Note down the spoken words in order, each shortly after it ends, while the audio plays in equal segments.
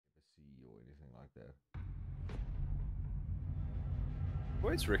like that.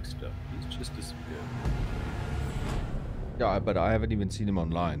 Where's Rickster? He's just disappeared. Yeah, but I haven't even seen him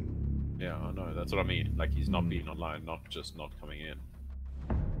online. Yeah, I know. That's what I mean. Like, he's not being online, not just not coming in.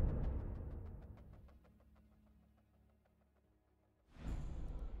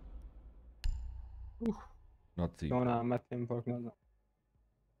 Not the.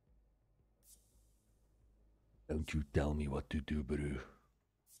 Don't you tell me what to do, bro.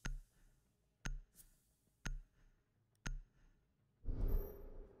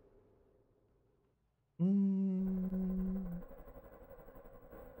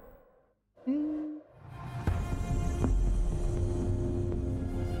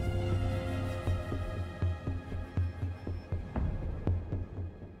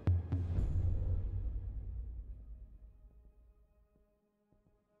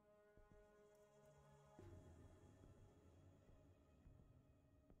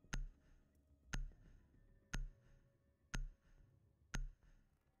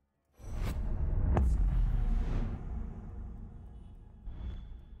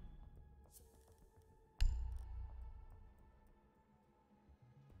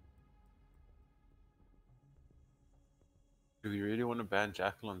 Do we really want to ban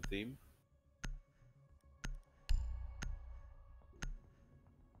Jackal on theme?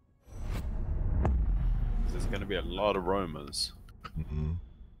 There's going to be a lot of roamers.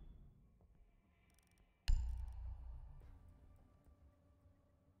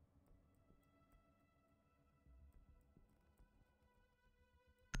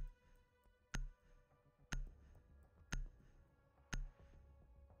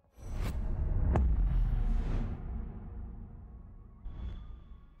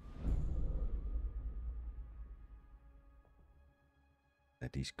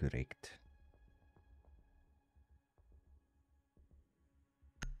 That is correct.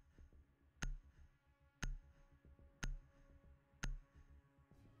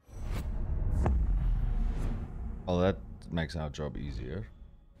 Well, that makes our job easier.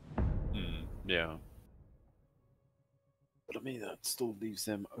 Yeah. But I mean, that still leaves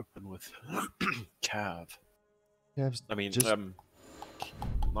them open with Cav. Cav's I mean, just...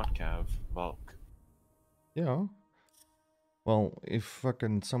 not Cav, Bulk. Yeah. Well, if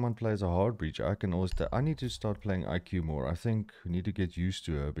fucking someone plays a hard breach, I can always... I need to start playing IQ more. I think we need to get used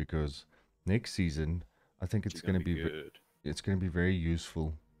to her because next season, I think it's going to be good. It's going to be very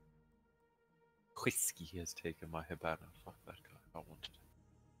useful. Whiskey has taken my Habana. Fuck that guy. I wanted it.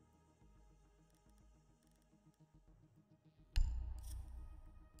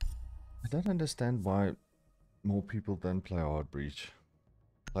 I don't understand why more people don't play hard breach.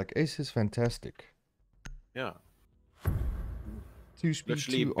 Like, Ace is fantastic. Yeah. 2 speed,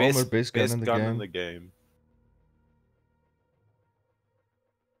 Literally 2 armor, best gun in the game.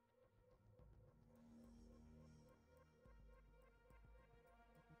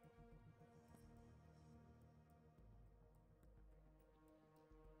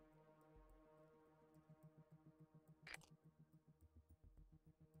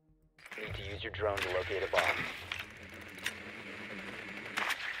 Need to use your drone to locate a bomb.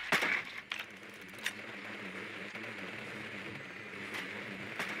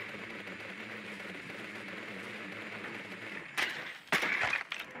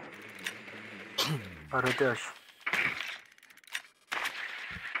 Arkadaş.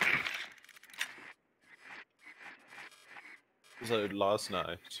 So last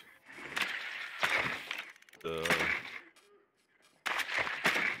night,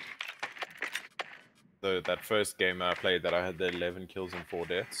 that first game I played that I had the 11 kills and 4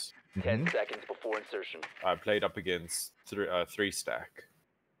 deaths. 10 seconds before insertion. I played up against 3 stack.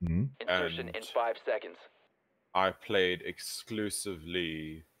 Insertion in 5 seconds. I played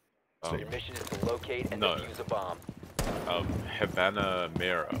exclusively. Your mission is to locate and defuse a bomb. Habana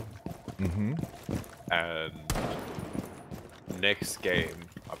Mira. And next game,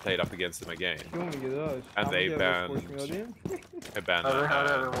 I played up against them again. And they banned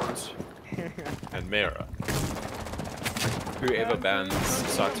Habana and Mira. Whoever bans,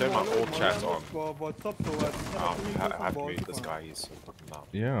 so I turn my all chat on. I have to mute this guy, he's so fucking loud.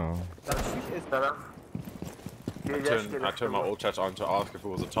 Yeah. I turned my all chat on to ask if it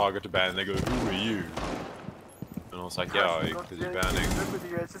was a target to ban, and they go, "Who are you?" And I was like, "Yeah, because you're banning."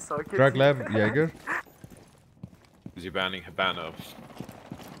 Drug Lab Jaeger. Because you're banning Habana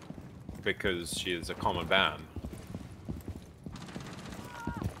because she is a common ban.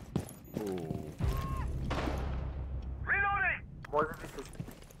 Ooh.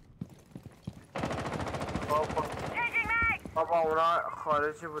 بابا اونا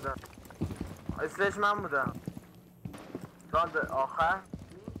خارجی بودن اصلش من بودم راند آخر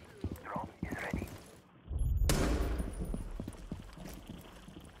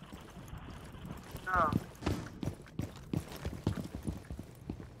نه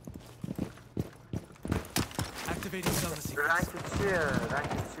Activating stealth sequence. رنگ چیه؟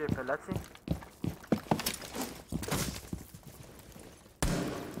 رنگ چیه؟ پلاتی؟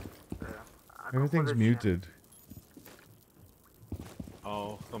 Everything's muted.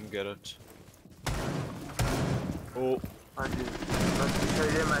 Oh, come get it. Oh,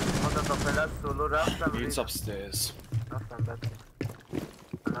 he's upstairs.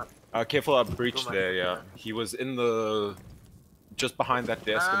 Careful that breach there, yeah. He was in the... just behind that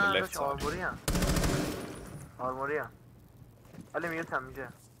desk on the left side. آرموریا ولی میوتم اینجا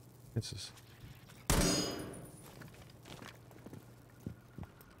This is.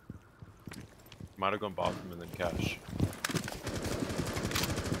 Might have gone bathroom and then cash.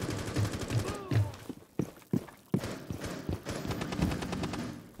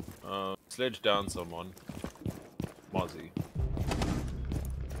 Sledge down someone. Mozzie.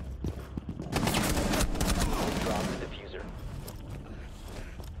 Drop the diffuser.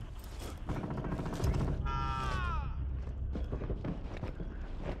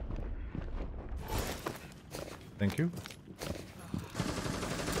 Thank you.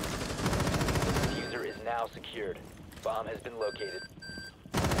 Diffuser is now secured. Bomb has been located.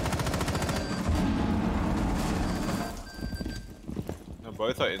 No,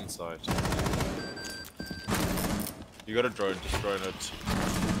 both are inside. You got a drone, just drone it.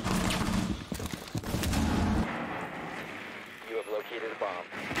 You have located a bomb.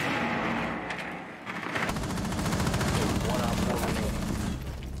 One on four remaining.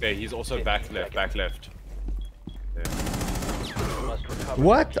 Okay, he's also 15 back seconds. left. Yeah. You must recover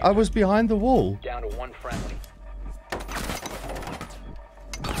What? the I was behind the wall. down to one friendly.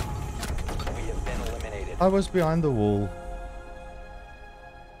 We have been eliminated. I was behind the wall.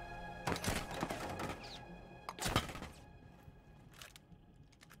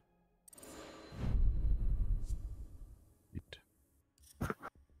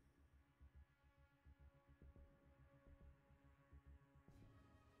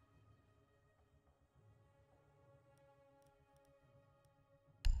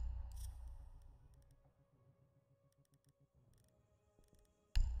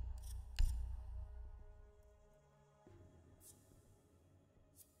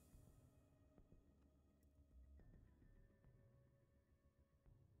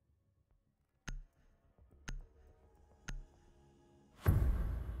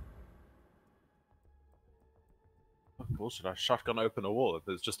 Bullshit, I shotgun open a wall.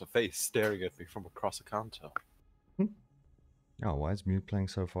 There's just a face staring at me from across a counter. Oh, why is Mute playing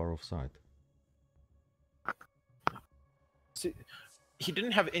so far offside? See, he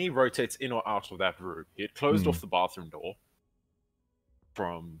didn't have any rotates in or out of that room. He had closed off the bathroom door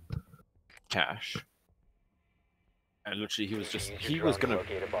from Cash. And literally he was just, he was gonna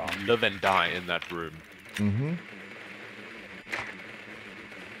live and die in that room. Mm-hmm.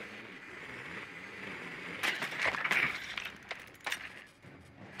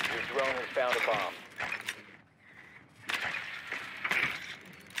 Your drone has found a bomb.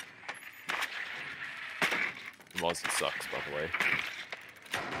 Moz sucks, by the way.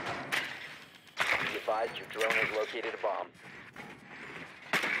 Be advised your drone has located a bomb.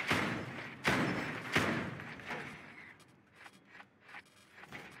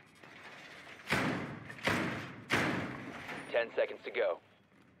 Ten seconds to go.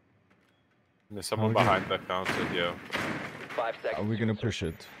 There's someone behind that counter here. 5 seconds. Are we to gonna insert. push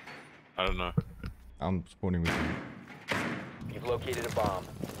it? I don't know. I'm spawning with you. You've located a bomb.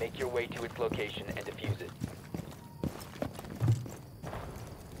 Make your way to its location and defuse it.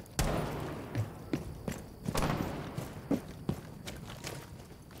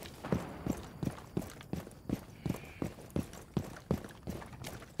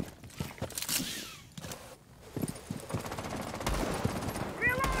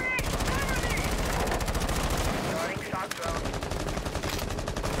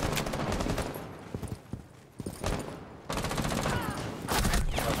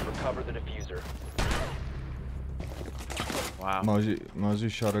 Must recover the diffuser. Wow. Mozu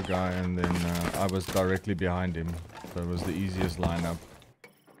shot a guy and then I was directly behind him. So it was the easiest lineup.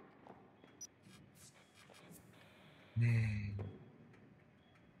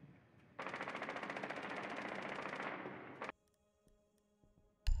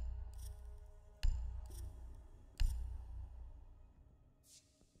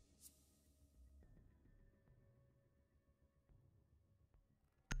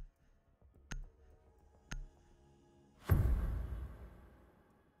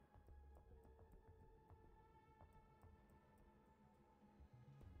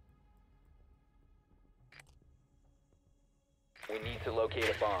 We need to locate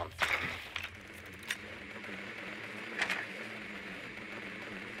a bomb.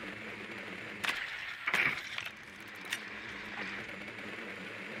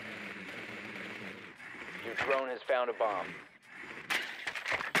 Drone has found a bomb.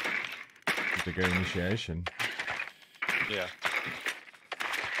 To go initiation. Yeah.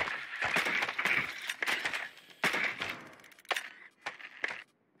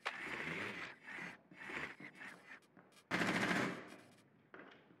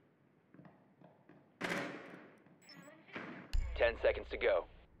 Ten seconds to go.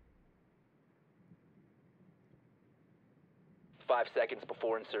 5 seconds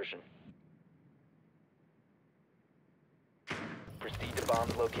before insertion. Proceed to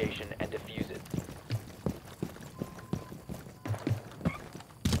bomb's location and defuse it.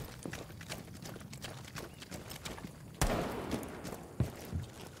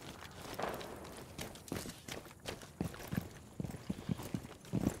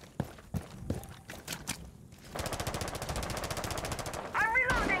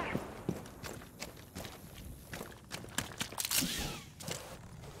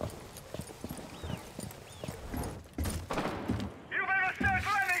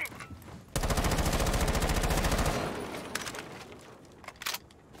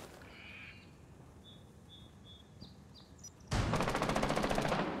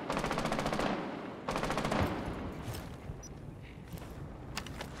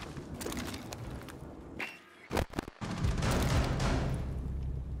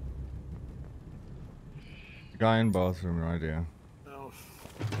 Guy in bathroom right here. No.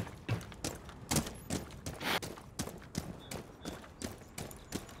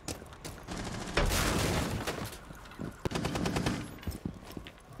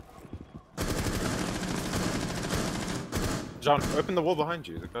 John, open the wall behind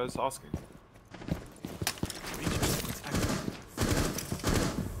you. The guy's asking.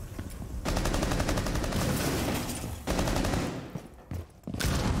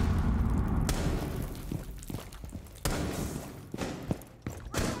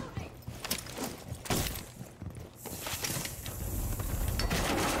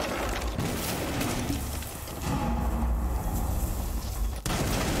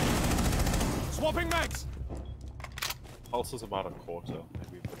 Swapping mags! Pulse is about a quarter,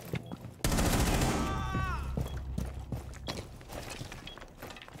 maybe a bit more.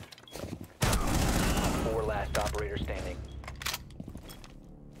 Four last operator standing.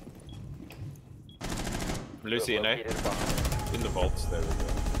 Lucy, You have eh? located a bomb. In the vaults, there we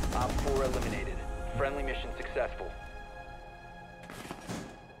go. Op 4 eliminated. Friendly mission successful.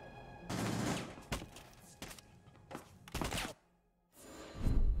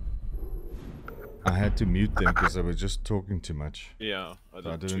 I had to mute them because they were just talking too much. Yeah, I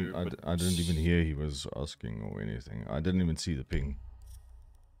So did too. but I didn't even hear he was asking or anything. I didn't even see the ping.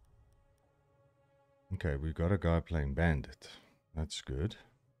 Okay, we got a guy playing Bandit. That's good.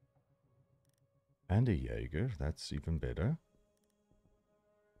 And a Jaeger. That's even better.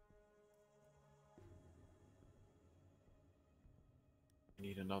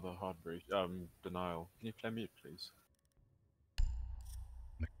 Need another hard breach. Denial. Can you play mute, please?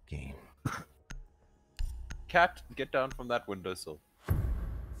 The game. Cat, get down from that windowsill.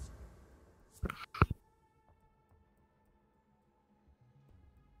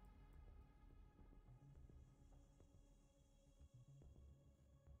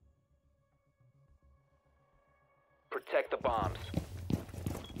 Protect the bombs.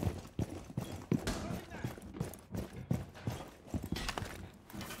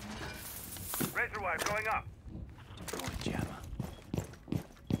 Razor wire going up. Deploying jammer.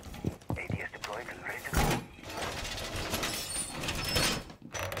 ADS deployed and ready to go.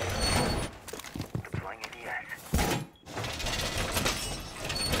 Deploying ADS.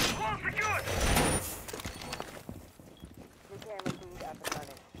 Wall secured!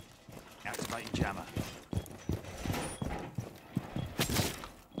 Activating jammer.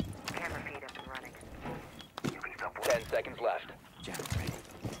 Camera feed up and running. You can stop 10 seconds left. Jammer ready.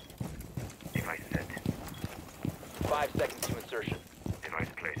 Device set. 5 seconds to insertion. Device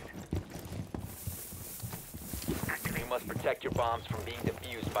placed. You must protect your bombs from being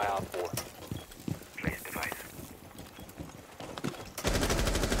defused by Op 4. Place device.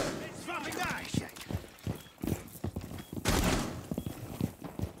 Swapping that!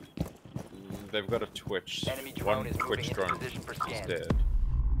 They've got a Twitch. Enemy drone One is moving Twitch into drone position for is scan. dead.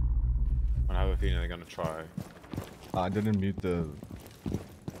 I have a feeling they're gonna try. I didn't mute the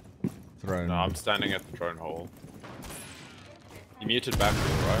throne. No, I'm standing at the drone hole. You muted back,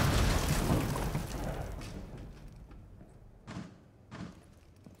 right?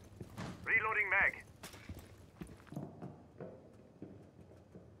 Reloading mag.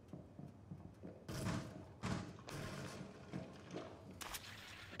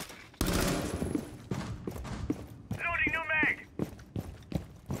 Loading new mag.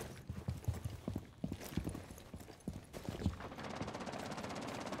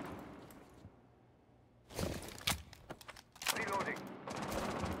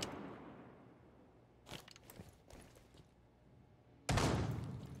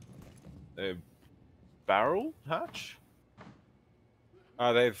 a barrel hatch.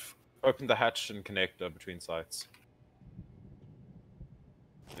 They've opened the hatch and connector between sites.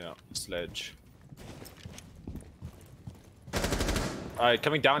 Yeah, sledge. Alright,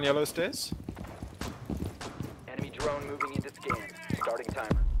 coming down yellow stairs. Enemy drone moving into scan. Starting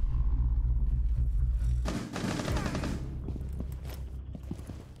timer.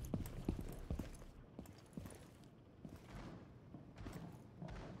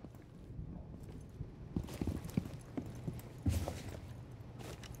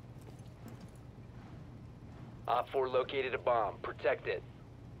 Op 4 located a bomb. Protect it.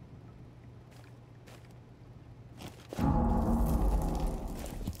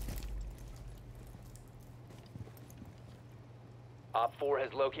 Op 4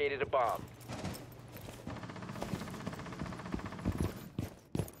 has located a bomb.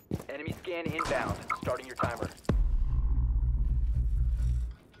 Enemy scan inbound. Starting your timer.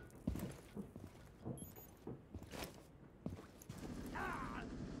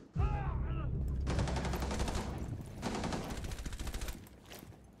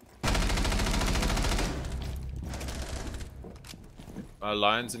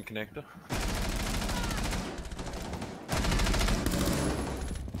 Lines and connector.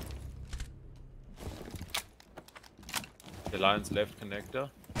 The lines left connector.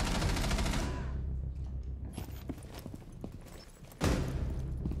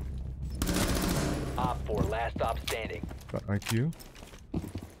 Op 4 last stop standing. Got IQ.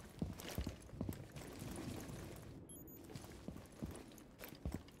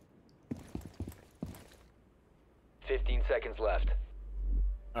 Seconds left.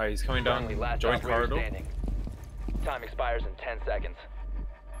 Alright, he's coming down Friendly last joint operator corridor. standing. Time expires in 10 seconds.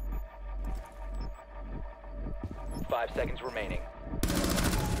 5 seconds remaining.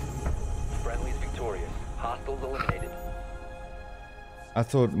 Friendly's victorious. Hostiles eliminated. I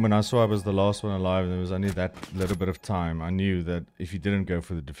thought when I saw I was the last one alive and there was only that little bit of time, I knew that if you didn't go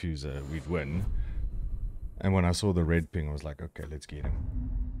for the diffuser, we'd win. And when I saw the red ping, I was like, okay, let's get him.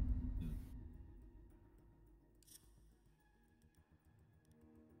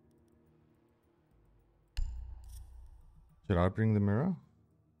 Should I bring the mirror?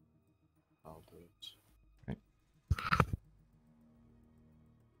 I'll do it. Okay.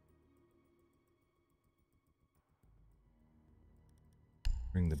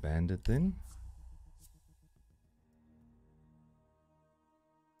 Bring the bandit then.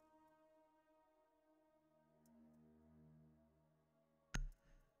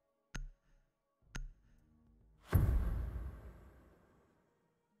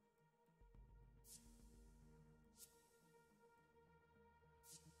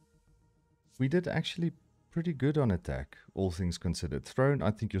 We did actually pretty good on attack, all things considered. Throne, I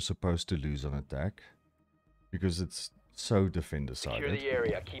think you're supposed to lose on attack because it's so defender Secure sided. the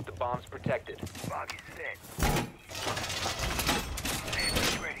area. Keep the bombs protected. Bomb is set.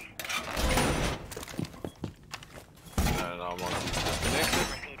 Bandits ready. And I'm on disconnected.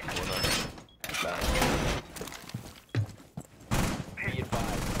 Be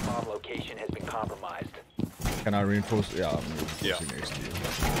advised, bomb location has been compromised. Can I reinforce? Yeah, I'm reinforcing Yeah. next to you.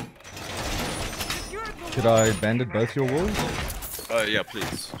 Should I bandit both your walls? Yeah,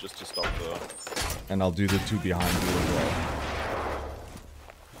 please. Just to stop the... And I'll do the two behind you as well.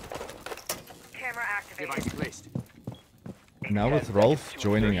 Camera activated. Device placed. Now with Rolf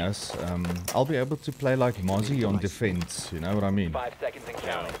joining us, I'll be able to play like Mozzie on defense, you know what I mean? 5 seconds and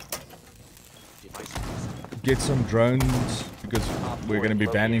counting. Device placed. Get some drones, because we're going to be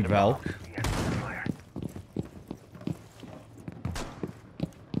banning Valk. Yes, fire.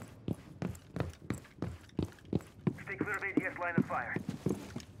 Stay clear of ADS line of fire.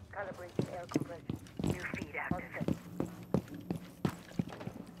 Calibrating air compression. New feed active.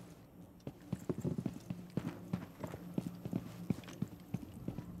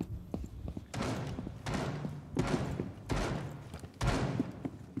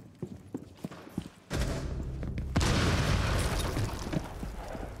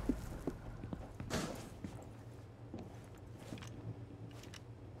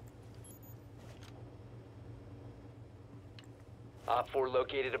 Op 4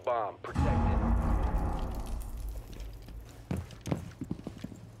 located a bomb. Protect it.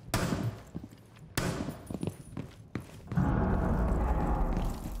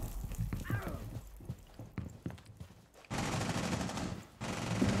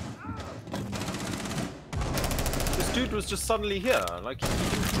 This dude was just suddenly here. Like, he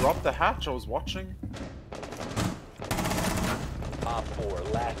didn't drop the hatch. I was watching. Op 4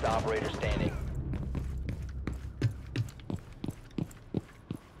 last operator standing.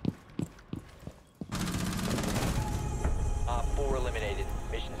 Op 4 eliminated.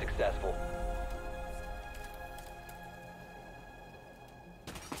 Mission Mission successful.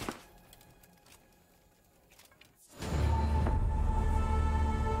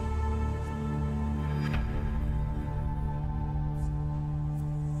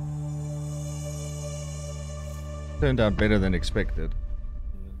 Turned out better than expected.